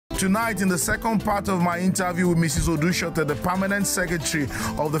Tonight, in the second part of my interview with Mrs. Odusote, the Permanent Secretary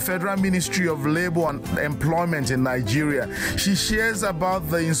of the Federal Ministry of Labour and Employment in Nigeria, she shares about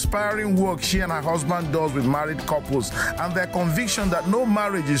the inspiring work she and her husband does with married couples and their conviction that no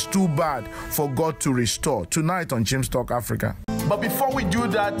marriage is too bad for God to restore. Tonight on James Talk Africa. But before we do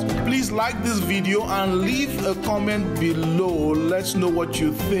that, please like this video and leave a comment below. Let's know what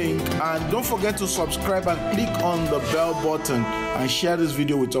you think. And don't forget to subscribe and click on the bell button and share this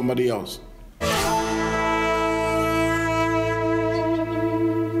video with somebody else.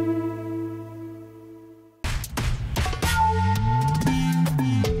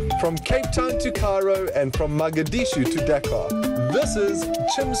 From Cape Town to Cairo and from Mogadishu to Dakar, this is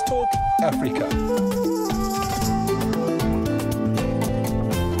James Talk Africa.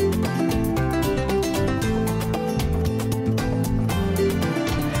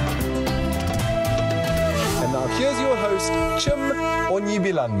 Here's your host, Chim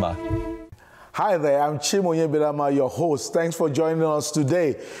Onyibilanma. Hi there, I'm Chim Onyibilanma, your host. Thanks for joining us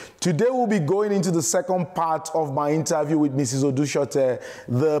today. Today we'll be going into the second part of my interview with Mrs. Odusote,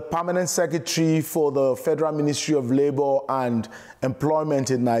 the Permanent Secretary for the Federal Ministry of Labour and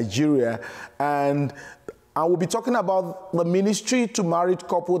Employment in Nigeria. And I will be talking about the ministry to married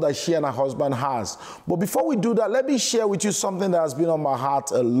couple that she and her husband has. But before we do that, let me share with you something that has been on my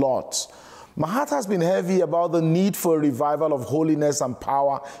heart a lot. My heart has been heavy about the need for a revival of holiness and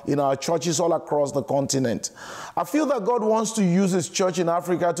power in our churches all across the continent. I feel that God wants to use His church in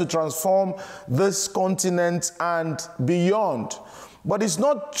Africa to transform this continent and beyond. But it's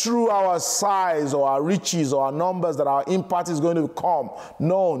not through our size or our riches or our numbers that our impact is going to come.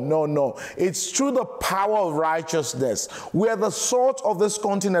 No, no, no. It's through the power of righteousness. We are the salt of this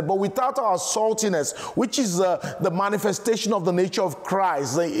continent, but without our saltiness, which is the manifestation of the nature of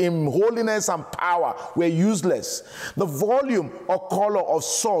Christ, in holiness and power, we're useless. The volume or color of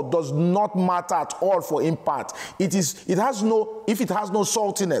salt does not matter at all for impact. If it has no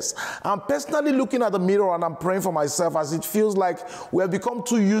saltiness. I'm personally looking at the mirror and I'm praying for myself as it feels like we have become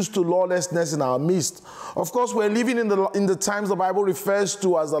too used to lawlessness in our midst. Of course, we're living in the times the Bible refers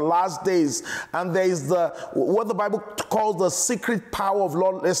to as the last days, and there is what the Bible calls the secret power of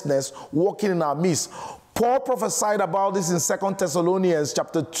lawlessness working in our midst. Paul prophesied about this in 2 Thessalonians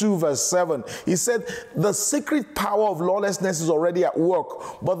chapter 2, verse 7. He said, the secret power of lawlessness is already at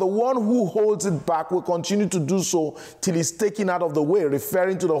work, but the one who holds it back will continue to do so till it's taken out of the way,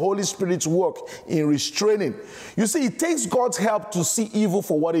 referring to the Holy Spirit's work in restraining. You see, it takes God's help to see evil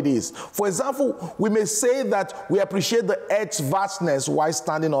for what it is. For example, we may say that we appreciate the earth's vastness while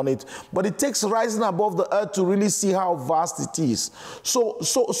standing on it, but it takes rising above the earth to really see how vast it is. So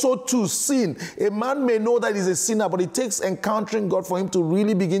too, sin. A man may know that he's a sinner, but it takes encountering God for him to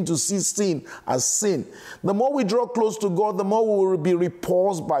really begin to see sin as sin. The more we draw close to God, the more we will be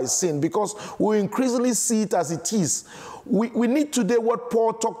repulsed by sin, because we increasingly see it as it is. We need today what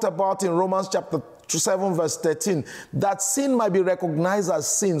Paul talked about in Romans chapter 7, verse 13, that sin might be recognized as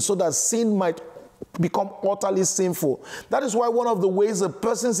sin, so that sin might become utterly sinful. That is why one of the ways a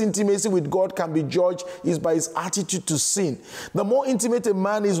person's intimacy with God can be judged is by his attitude to sin. The more intimate a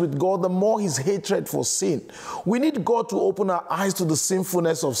man is with God, the more his hatred for sin. We need God to open our eyes to the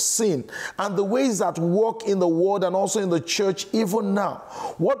sinfulness of sin and the ways that work in the world and also in the church even now.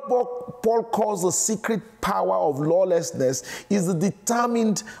 What Paul calls the secret power of lawlessness is the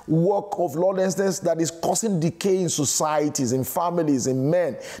determined work of lawlessness that is causing decay in societies, in families, in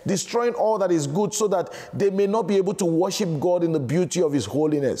men, destroying all that is good so that they may not be able to worship God in the beauty of His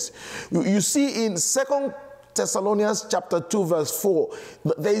holiness. You see in 2 Thessalonians chapter 2 verse 4,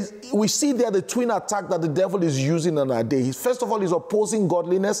 we see there the twin attack that the devil is using in our day. First of all, he's opposing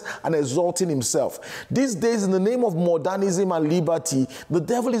godliness and exalting himself. These days, in the name of modernism and liberty, the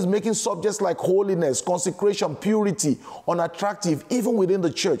devil is making subjects like holiness, consecration, purity unattractive even within the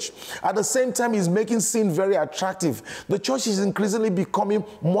church. At the same time, he's making sin very attractive. The church is increasingly becoming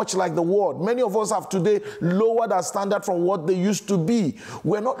much like the world. Many of us have today lowered our standard from what they used to be.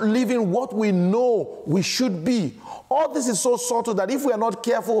 We're not living what we know we should be. All this is so subtle that if we are not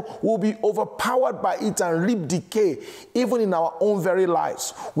careful, we'll be overpowered by it and reap decay, even in our own very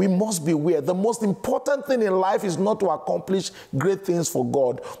lives. We must beware. The most important thing in life is not to accomplish great things for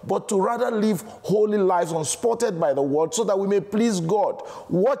God, but to rather live holy lives unspotted by the world so that we may please God.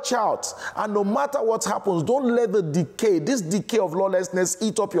 Watch out, and no matter what happens, don't let this decay of lawlessness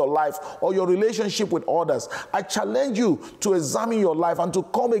eat up your life or your relationship with others. I challenge you to examine your life and to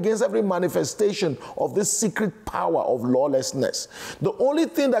come against every manifestation of this secret power of lawlessness. The only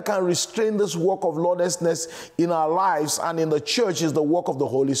thing that can restrain this work of lawlessness in our lives and in the church is the work of the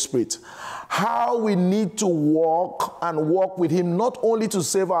Holy Spirit. How we need to walk and walk with him, not only to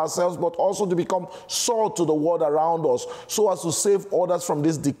save ourselves, but also to become salt to the world around us, so as to save others from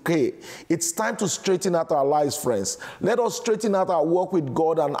this decay. It's time to straighten out our lives, friends. Let us straighten out our work with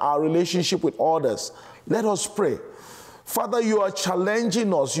God and our relationship with others. Let us pray. Father, you are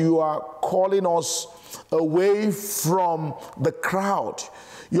challenging us. You are calling us away from the crowd.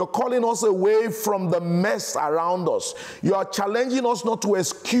 You're calling us away from the mess around us. You are challenging us not to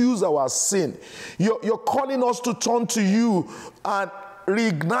excuse our sin. You're calling us to turn to you and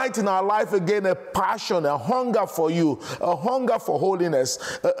reignite in our life again a passion, a hunger for you, a hunger for holiness,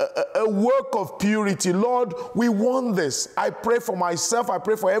 a work of purity. Lord, we want this. I pray for myself. I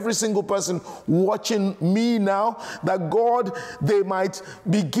pray for every single person watching me now, that God, they might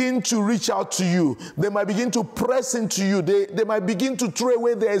begin to reach out to you. They might begin to press into you. They might begin to throw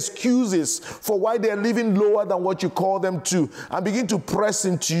away their excuses for why they're living lower than what you call them to, and begin to press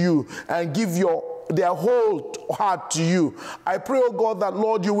into you and give their whole heart to you. I pray, oh God, that,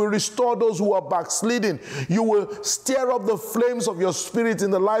 Lord, you will restore those who are backsliding. You will stir up the flames of your spirit in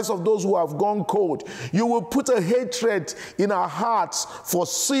the lives of those who have gone cold. You will put a hatred in our hearts for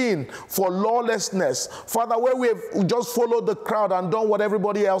sin, for lawlessness. Father, where we have just followed the crowd and done what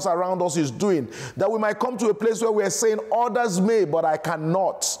everybody else around us is doing, that we might come to a place where we are saying, others may, but I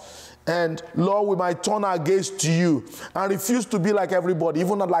cannot. And Lord, we might turn our gaze to you and refuse to be like everybody,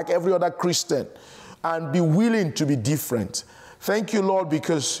 even not like every other Christian, and be willing to be different. Thank you, Lord,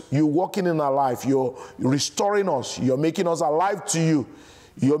 because you're working in our life. You're restoring us. You're making us alive to you.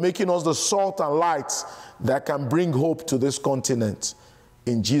 You're making us the salt and light that can bring hope to this continent.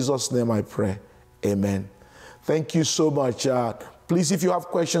 In Jesus' name I pray. Amen. Thank you so much. Please, if you have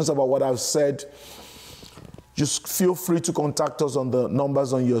questions about what I've said, just feel free to contact us on the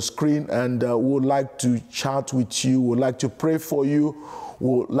numbers on your screen, and we would like to chat with you. We would like to pray for you.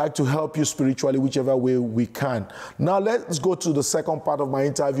 We would like to help you spiritually, whichever way we can. Now, let's go to the second part of my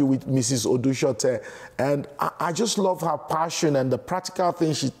interview with Mrs. Odusote. And I just love her passion and the practical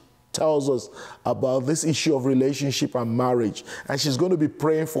things she tells us about this issue of relationship and marriage. And she's going to be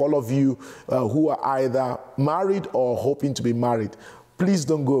praying for all of you who are either married or hoping to be married. Please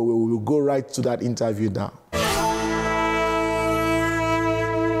don't go away. We will go right to that interview now.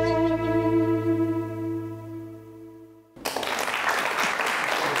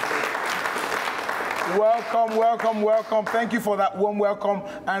 Welcome, welcome, welcome. Thank you for that warm welcome.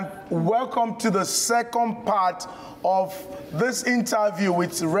 And welcome to the second part of this interview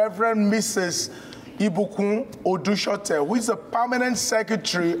with Reverend Mrs. Ibukun Odusote, who is the permanent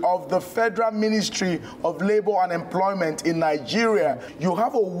secretary of the Federal Ministry of Labor and Employment in Nigeria. You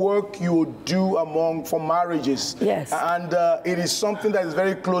have a work you do for marriages. Yes. And it is something that is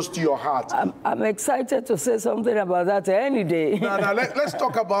very close to your heart. I'm excited to say something about that any day. Now let's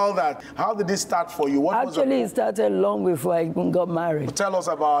talk about that. How did this start for you? Actually, it started long before I even got married. Tell us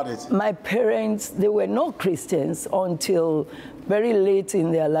about it. My parents, they were not Christians until very late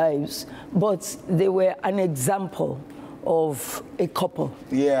in their lives, but they were an example of a couple.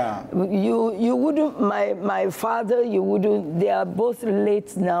 Yeah. You wouldn't, my father, you wouldn't, they are both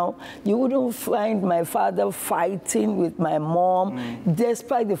late now, you wouldn't find my father fighting with my mom,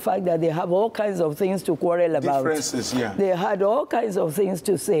 despite the fact that they have all kinds of things to quarrel about. Differences, yeah. They had all kinds of things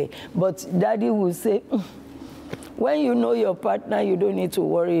to say, but Daddy would say, when you know your partner, you don't need to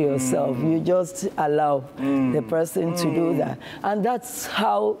worry yourself. You just allow the person to do that. And that's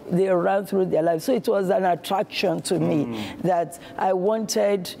how they ran through their life. So it was an attraction to me that I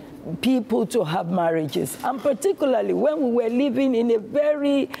wanted people to have marriages. And particularly when we were living in a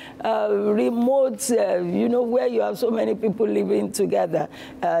very remote, where you have so many people living together,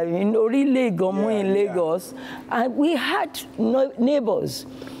 in Orile-Gomu in Lagos, and we had neighbors.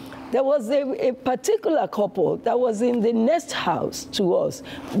 There was a particular couple that was in the next house to us.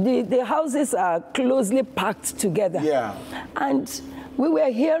 The houses are closely packed together. Yeah. And we were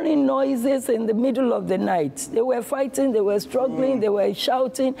hearing noises in the middle of the night. They were fighting, they were struggling, they were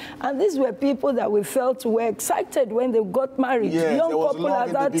shouting. And these were people that we felt were excited when they got married. Yes, young couple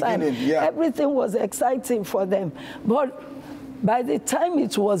at that time. Yeah. Everything was exciting for them. But by the time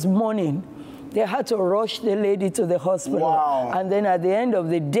it was morning, they had to rush the lady to the hospital. Wow. And then at the end of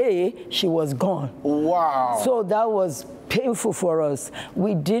the day, she was gone. Wow. So that was painful for us.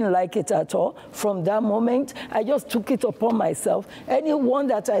 We didn't like it at all. From that moment, I just took it upon myself. Anyone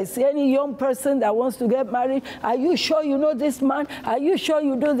that I see, any young person that wants to get married, are you sure you know this man? Are you sure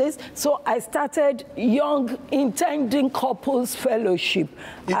you do this? So I started Young Intending Couples Fellowship.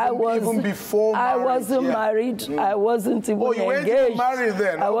 Even before marriage? I wasn't married. I wasn't even engaged. You weren't even married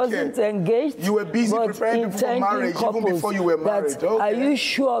then? I wasn't engaged. You were busy preparing people for marriage even before you were married. Are you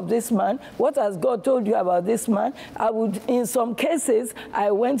sure of this man? What has God told you about this man? I would, in some cases,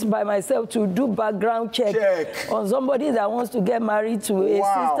 I went by myself to do background check on somebody that wants to get married to a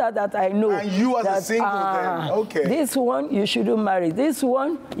sister that I know. And you as a single then? Okay. This one, you shouldn't marry. This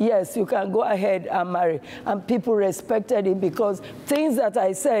one, yes, you can go ahead and marry. And people respected it because things that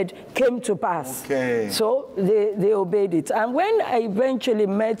I said came to pass. Okay. So they obeyed it. And when I eventually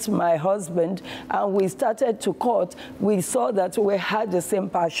met my husband and we started to court, we saw that we had the same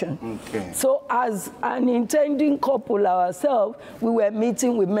passion. Okay. So as an intending couple ourselves, we were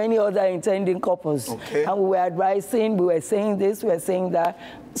meeting with many other intending couples. Okay. And we were advising, we were saying this, we were saying that.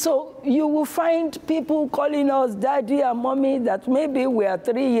 So you will find people calling us daddy and mommy that maybe we are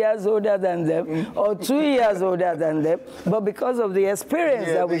 3 years older than them or 2 years older than them, but because of the experience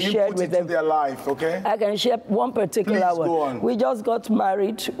that we shared with them, their life, okay? I can share one particular one. Go on. We just got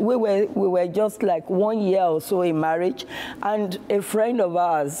married. We were just like 1 year or so in marriage, and a friend of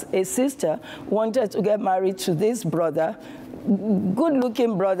ours, a sister, wanted to get married to this brother.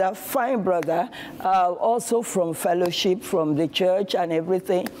 Good-looking brother, fine brother, also from fellowship, from the church and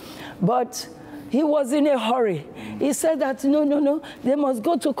everything. But he was in a hurry. He said that, no, they must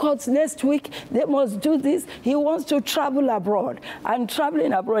go to court next week. They must do this. He wants to travel abroad. And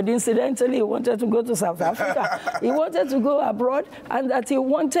traveling abroad, incidentally, he wanted to go to South Africa. He wanted to go abroad, and that he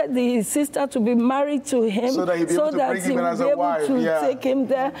wanted the sister to be married to him so that he'd be able to bring him in as a wife. Take him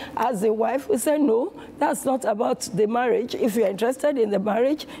there as a wife. We said, no, that's not about the marriage. If you're interested in the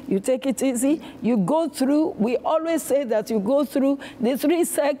marriage, you take it easy. You go through, we always say that you go through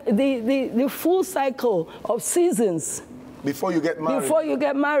the full cycle of seasons. Before you get married? Before you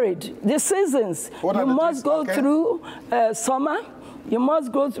get married. The seasons. You must go through summer. You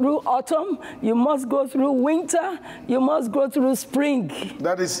must go through autumn. You must go through winter. You must go through spring.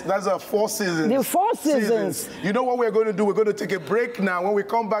 That's our 4 seasons. The 4 seasons. You know what we're going to do? We're going to take a break now. When we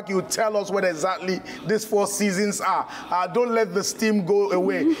come back, you tell us what exactly these 4 seasons are. Don't let the steam go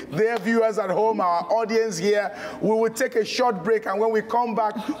away. Dear viewers at home, our audience here, we will take a short break, and when we come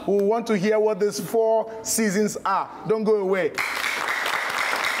back, we want to hear what these 4 seasons are. Don't go away.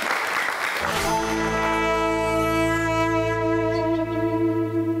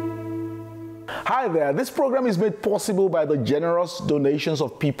 Hi there. This program is made possible by the generous donations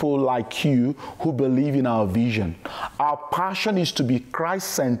of people like you who believe in our vision. Our passion is to be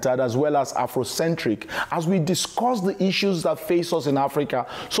Christ-centered as well as Afrocentric as we discuss the issues that face us in Africa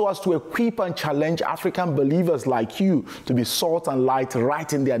so as to equip and challenge African believers like you to be salt and light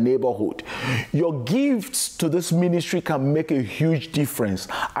right in their neighborhood. Your gifts to this ministry can make a huge difference.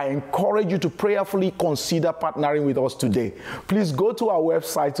 I encourage you to prayerfully consider partnering with us today. Please go to our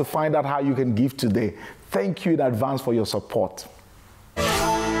website to find out how you can give today. Thank you in advance for your support.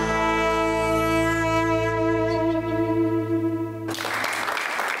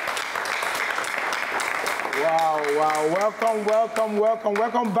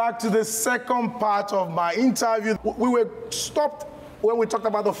 Welcome back to the second part of my interview. We were stopped when we talked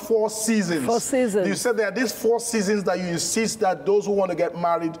about the 4 seasons. 4 seasons. You said there are these 4 seasons that you insist that those who want to get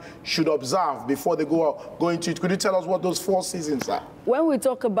married should observe before they go into it. Could you tell us what those 4 seasons are? When we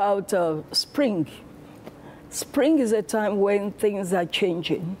talk about spring is a time when things are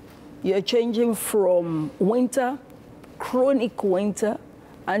changing. You're changing from winter, chronic winter,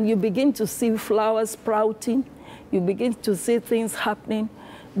 and you begin to see flowers sprouting. You begin to see things happening.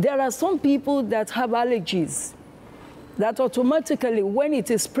 There are some people that have allergies, that automatically, when it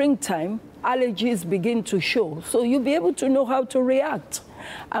is springtime, allergies begin to show. So you'll be able to know how to react.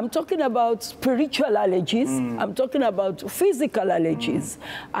 I'm talking about spiritual allergies. I'm talking about physical allergies.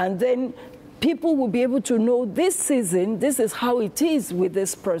 And then people will be able to know this season, this is how it is with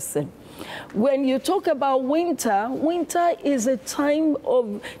this person. When you talk about winter, winter is a time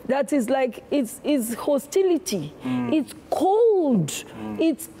of, that is like, it's hostility. It's cold.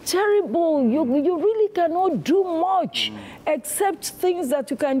 It's terrible. You really cannot do much except things that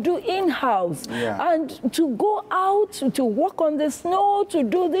you can do in-house. And to go out, to walk on the snow, to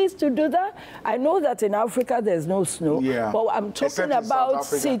do this, to do that. I know that in Africa there's no snow, but I'm talking about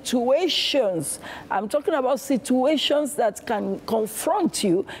situations. I'm talking about situations that can confront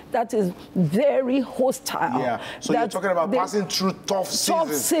you that is very hostile. Yeah. So you're talking about passing through tough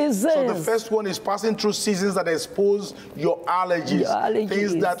seasons. So the first one is passing through seasons that expose your allergies.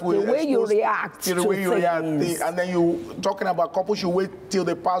 Things that will the way you react to things. And then you talking about couples should wait till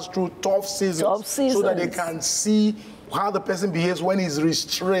they pass through tough seasons. So that they can see how the person behaves when he's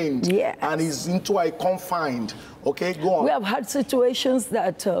restrained and he's into a confined. Okay, go on. We have had situations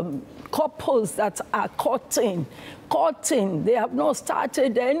that couples that are courting, they have not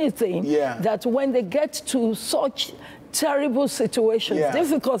started anything, that when they get to such terrible situations,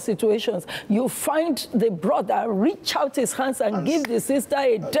 difficult situations, you find the brother reach out his hands and give the sister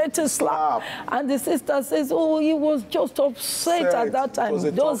a dirty slap. And the sister says, oh, he was just upset at that time.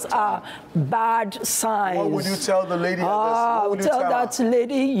 Those are bad signs. What would you tell the lady? I would tell that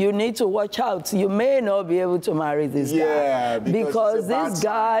lady, you need to watch out. You may not be able to marry this guy. Because this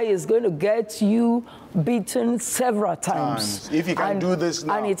guy is going to get you beaten several times. If he can do this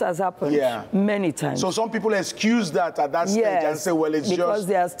now. And it has happened many times. So some people excuse that at that stage and say, well, it's because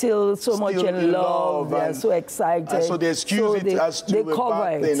they are still so much in love, they are so excited. So they excuse it as to a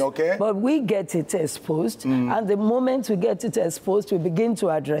bad thing, okay? But we get it exposed, and the moment we get it exposed, we begin to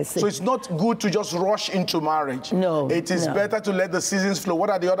address it. So it's not good to just rush into marriage. No. It is better to let the seasons flow.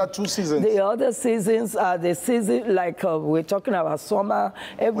 What are the other 2 seasons? The other seasons are the season, like we're talking about summer,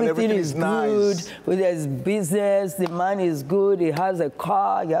 everything is good. Nice. There's business, the man is good, he has a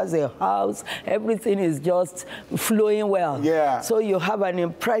car, he has a house, everything is just flowing well. So you have an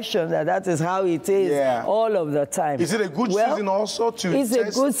impression that that is how it is all of the time. Is it a good season also to test?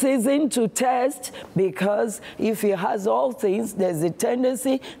 It's a good season to test, because if he has all things, there's a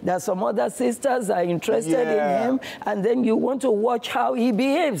tendency that some other sisters are interested in him, and then you want to watch how he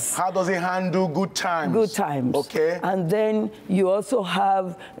behaves. How does he handle good times? Good times. Okay. And then you also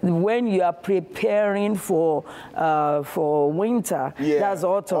have, when you are preparing for winter, that's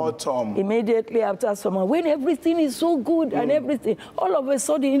autumn. Immediately after summer, when everything is so good and everything, all of a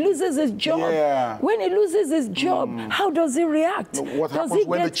sudden he loses his job. When he loses his job, how does he react? What happens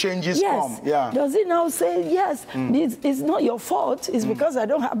when the changes come? Does he now say, yes, it's not your fault, it's because I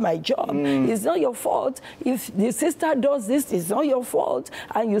don't have my job. It's not your fault. If the sister does this, it's not your fault.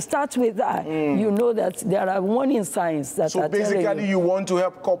 And you start with that. You know that there are warning signs that are telling you. So basically you want to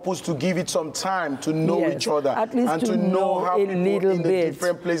help couples to give it some time to know each other, at least and to know how people in the bit.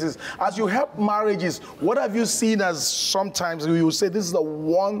 different places. As you help marriages, what have you seen as sometimes you will say this is the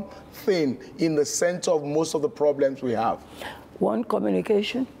one thing in the center of most of the problems we have? One,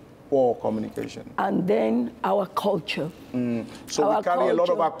 communication. Poor communication. And then our culture. So we carry a lot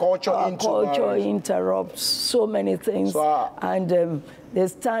of our culture into marriage. Our culture interrupts so many things. And they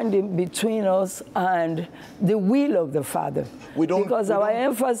stand in between us and the will of the Father. Because our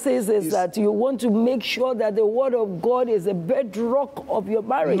emphasis is that you want to make sure that the Word of God is a bedrock of your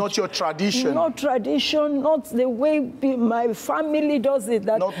marriage. Not your tradition. Not tradition, not the way my family does it.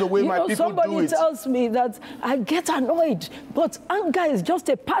 That, not the way my people do it. Somebody tells me that I get annoyed, but anger is just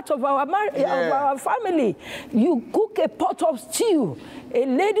a part of our family. You cook a pot of stew. A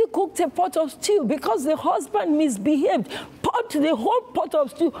lady cooked a pot of stew because the husband misbehaved. Put the whole pot of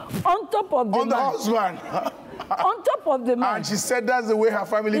stew on top of the man. The husband. On top of the man. And she said that's the way her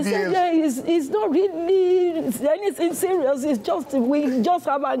family behaves. It's not really anything serious. It's just, we just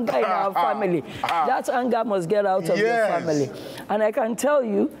have anger in our family. That anger must get out of your family. And I can tell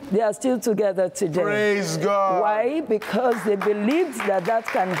you, they are still together today. Praise God. Why? Because they believed that that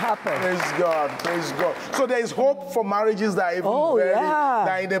can happen. Praise God. Praise God. So there is hope for marriages that are even that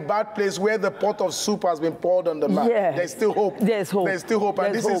are in a bad place where the pot of soup has been poured on the man. There's still hope. There's hope. There's still hope.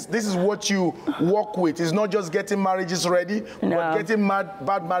 And this is what you work with. It's not just getting marriages ready, but getting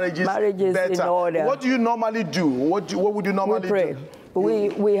bad marriages better. In order. What do you normally do? What would you normally do?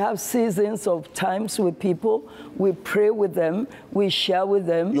 We have seasons of times with people. We pray with them. We share with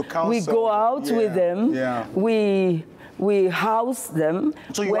them. You counsel. We go out with them. We house them.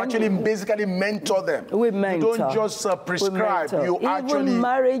 So you actually basically mentor them. We mentor. You don't just prescribe. You actually... Even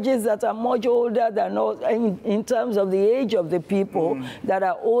marriages that are much older than us, in terms of the age of the people that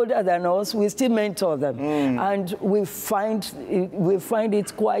are older than us, we still mentor them. And we find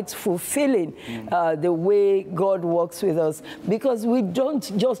it quite fulfilling, the way God works with us. Because we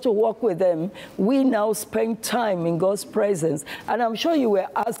don't just walk with them. We now spend time in God's presence. And I'm sure you were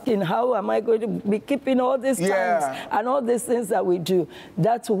asking, how am I going to be keeping all these times and all these things that we do,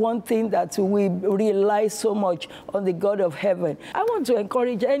 that's one thing that we rely so much on the God of heaven. I want to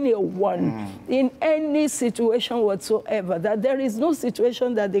encourage anyone in any situation whatsoever that there is no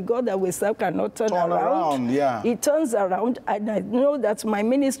situation that the God that we serve cannot turn around. Yeah. He turns around, and I know that my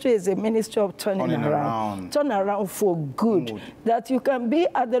ministry is a ministry of turning around. Turn around for good. That you can be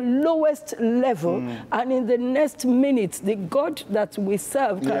at the lowest level, and in the next minute, the God that we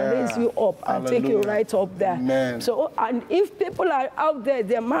serve can raise you up and take you right up there. Amen. So, and if people are out there,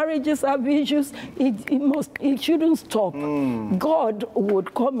 their marriages have issues, it shouldn't stop. God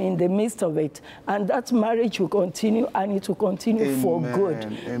would come in the midst of it, and that marriage will continue, and it will continue for good.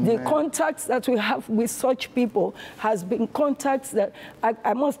 Amen. The contacts that we have with such people has been contacts that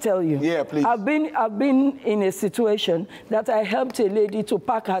I must tell you. Yeah, please. I've been in a situation that I helped a lady to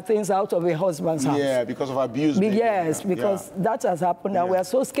pack her things out of her husband's house. Yeah, because of abuse. Yes, because that has happened, and we are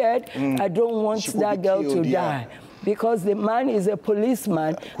so scared. I don't want that girl to die. Because the man is a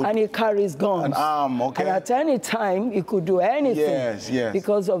policeman and he carries guns. An arm, okay. And at any time, he could do anything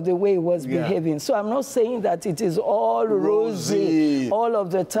because of the way he was behaving. So I'm not saying that it is all rosy all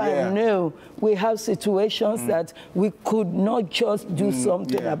of the time. No, we have situations that we could not just do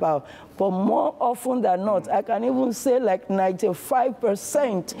something about. But more often than not, I can even say like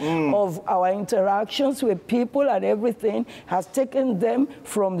 95% of our interactions with people and everything has taken them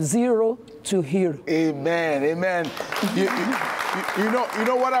from zero to hero. Amen, amen. You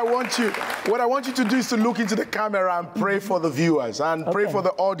know what I want you to do is to look into the camera and pray for the viewers and pray for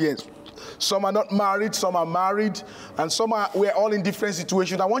the audience. Some are not married, some are married, and we're all in different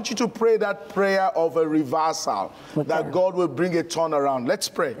situations. I want you to pray that prayer of a reversal, that God will bring a turnaround. Let's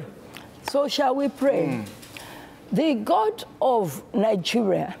pray. So shall we pray? The God of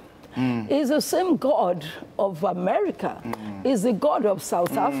Nigeria is the same God of America, is the God of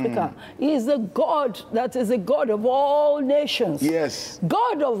South Africa. He is the God that is the God of all nations. Yes.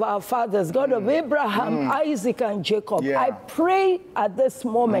 God of our fathers, God of Abraham, Isaac, and Jacob. Yeah. I pray at this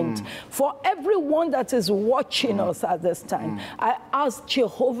moment for everyone that is watching us at this time. I ask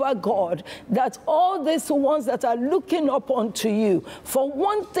Jehovah God that all these ones that are looking up unto you for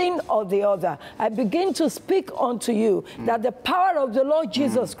one thing or the other, I begin to speak unto you that the power of the Lord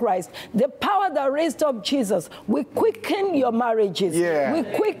Jesus Christ, the power that raised up Jesus, we quicken your marriages. We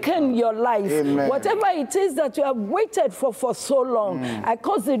quicken your life. Amen. Whatever it is that you have waited for so long, I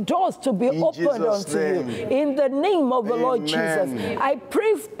cause the doors to be opened unto you. In the name of the Lord Jesus. I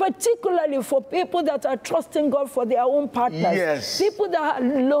pray particularly for people that are trusting God for their own partners. People that are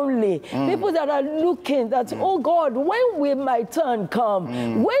lonely. People that are looking that, oh God, when will my turn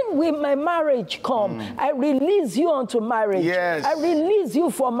come? When will my marriage come? I release you unto marriage. I release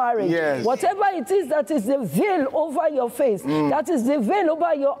you for marriage. Whatever it is that is the veil over your face, that is the veil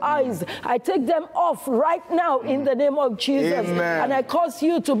over your eyes, I take them off right now in the name of Jesus. And I cause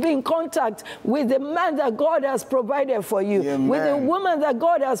you to be in contact with the man that God has provided for you, with the woman that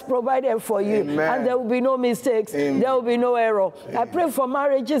God has provided for you. And there will be no mistakes. There will be no error. I pray for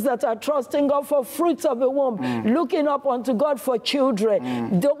marriages that are trusting God for fruits of the womb, looking up unto God for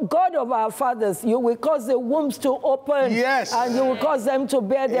children. The God of our fathers, you will cause the wombs to open, and you will cause them to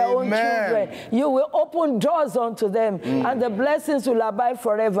bear their own children. You will open doors unto them, and the blessings will abide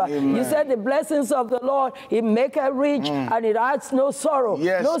forever. You said the blessings of the Lord, it maketh rich, and it adds no sorrow.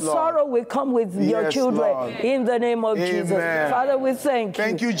 No sorrow will come with your children, in the name of Jesus. Father, we thank you.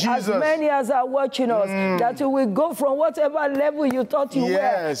 Thank you, Jesus. As many as are watching us, that you will go from whatever level you thought you were,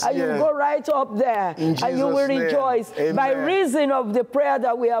 and you will go right up there, and you will rejoice by reason of the prayer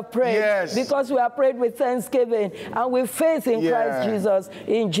that we have prayed, because we have prayed with thanksgiving and with faith in Christ Jesus,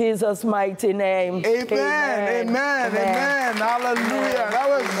 in Jesus' mighty name. Amen. Hallelujah. That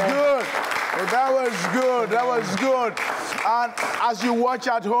was good. That was good. That was good. And as you watch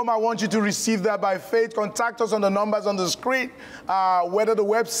at home, I want you to receive that by faith. Contact us on the numbers on the screen, whether the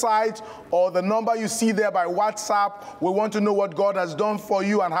website or the number you see there by WhatsApp. We want to know what God has done for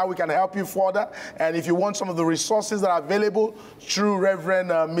you and how we can help you further. And if you want some of the resources that are available through Reverend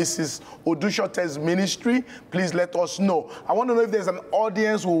Mrs. Odusote's ministry, please let us know. I want to know if there's an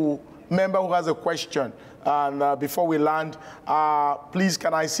audience member who has a question. And before we land, please,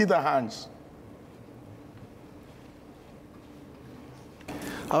 can I see the hands?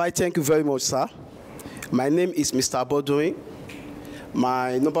 All right, thank you very much, sir. My name is Mr. Bodwin.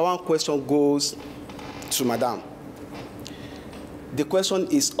 My number one question goes to Madam. The question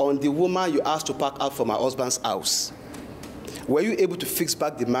is on the woman you asked to pack out from her husband's house. were you able to fix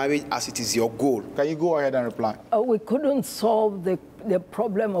back the marriage as it is your goal? Can you go ahead and reply? We couldn't solve the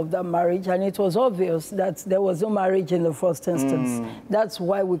problem of that marriage, and it was obvious that there was no marriage in the first instance. That's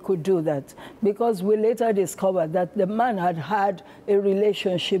why we could do that, because we later discovered that the man had had a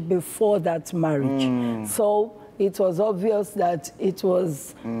relationship before that marriage. So it was obvious that it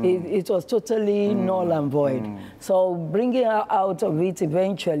was totally null and void. So bringing her out of it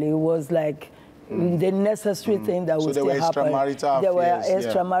eventually was like the necessary thing that would still happen. There were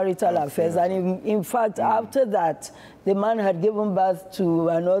extramarital affairs. And in fact, after that, the man had given birth to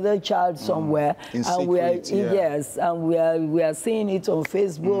another child somewhere. In and secret, yes, and we are seeing it on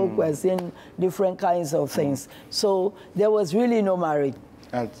Facebook. We're seeing different kinds of things. So there was really no marriage.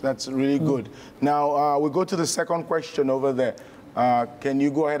 That's really good. Now, we go to the second question over there. Can you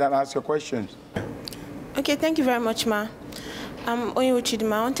go ahead and ask your questions? Okay, thank you very much, Ma.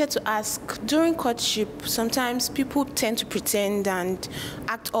 Oyewuchidima, I wanted to ask, during courtship, sometimes people tend to pretend and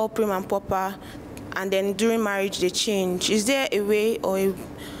act all prim and proper, and then during marriage they change. Is there a way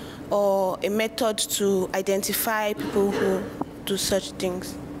or a method to identify people who do such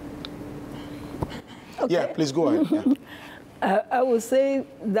things? Okay. Yeah, please go ahead. Yeah. I would say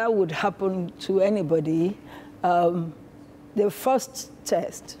that would happen to anybody. The first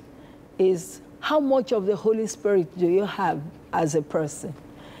test is how much of the Holy Spirit do you have as a person?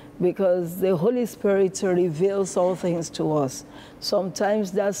 Because the Holy Spirit reveals all things to us.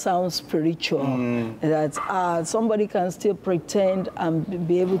 Sometimes that sounds spiritual, that somebody can still pretend and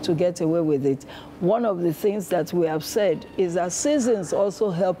be able to get away with it. One of the things that we have said is that seasons also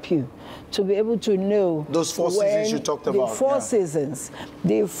help you to be able to know those 4 seasons you talked about. The 4 seasons,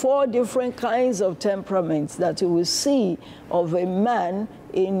 the 4 different kinds of temperaments that you will see of a man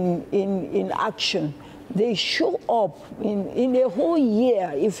in action. They show up in a whole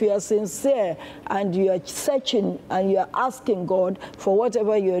year. If you are sincere and you are searching and you are asking God for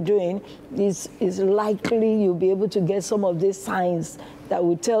whatever you are doing, is likely you'll be able to get some of these signs that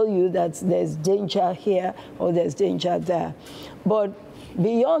will tell you that there's danger here or there's danger there. But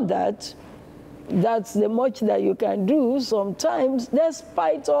beyond that, that's the much that you can do. Sometimes,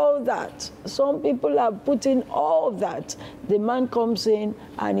 despite all that, some people are putting all that. The man comes in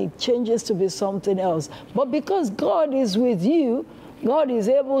and it changes to be something else. But because God is with you, God is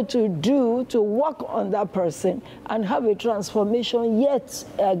able to work on that person and have a transformation yet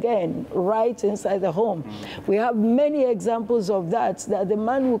again right inside the home. We have many examples of that the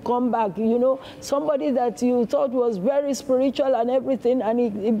man will come back, you know, somebody that you thought was very spiritual and everything, and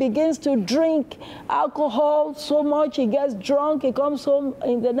he begins to drink alcohol so much, he gets drunk, he comes home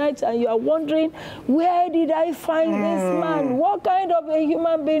in the night, and you are wondering, where did I find this man? What kind of a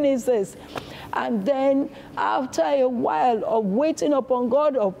human being is this? And then after a while of waiting upon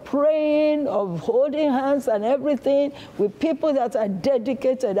God, of praying, of holding hands and everything with people that are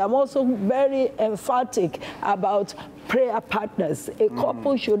dedicated, I'm also very emphatic about prayer partners. A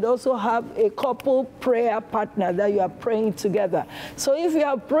couple should also have a couple prayer partner that you are praying together. So if you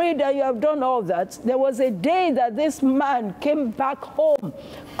have prayed and you have done all that, there was a day that this man came back home,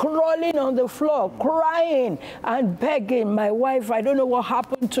 crawling on the floor, crying and begging, my wife, I don't know what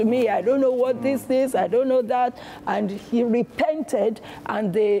happened to me. I don't know what this is. I don't know that. And he repented,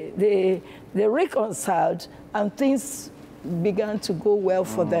 and they reconciled, and things began to go well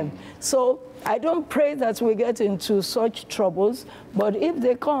for them. So I don't pray that we get into such troubles, but if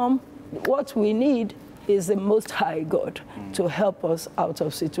they come, what we need is the Most High God to help us out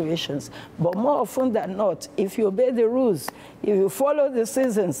of situations. But more often than not, if you obey the rules, if you follow the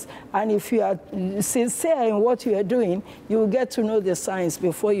seasons, and if you are sincere in what you are doing, you will get to know the signs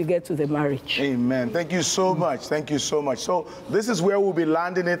before you get to the marriage. Amen. Thank you so much. Thank you so much. So this is where we'll be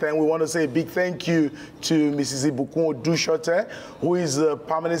landing it, and we want to say a big thank you to Mrs. Ibukun Odusote, who is the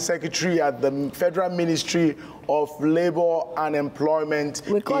Permanent Secretary at the Federal Ministry of Labor and Employment.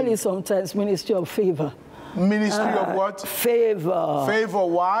 We call it sometimes Ministry of Favor. Ministry of what? Favor. Favor,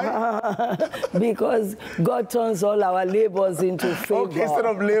 why? Because God turns all our labors into favor. Okay, instead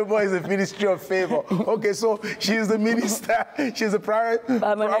of labor, it's a ministry of favor. Okay, so she's the minister, she's the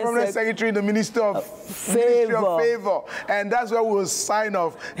permanent secretary in the Ministry of Favor. And that's where we'll sign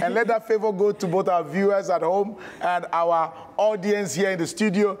off. And let that favor go to both our viewers at home and our audience here in the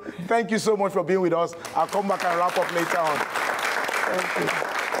studio. Thank you so much for being with us. I'll come back and wrap up later on. Thank you.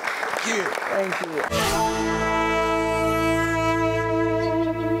 Thank you.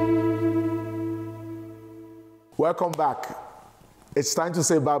 Welcome back. It's time to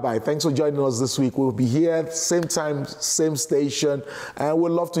say bye-bye. Thanks for joining us this week. We'll be here same time, same station, and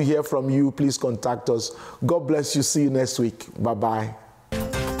we'd love to hear from you. Please contact us. God bless you. See you next week. Bye-bye.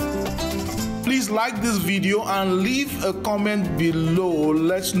 Please like this video and leave a comment below.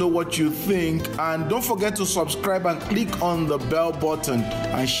 Let's know what you think. And don't forget to subscribe and click on the bell button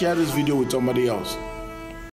and share this video with somebody else.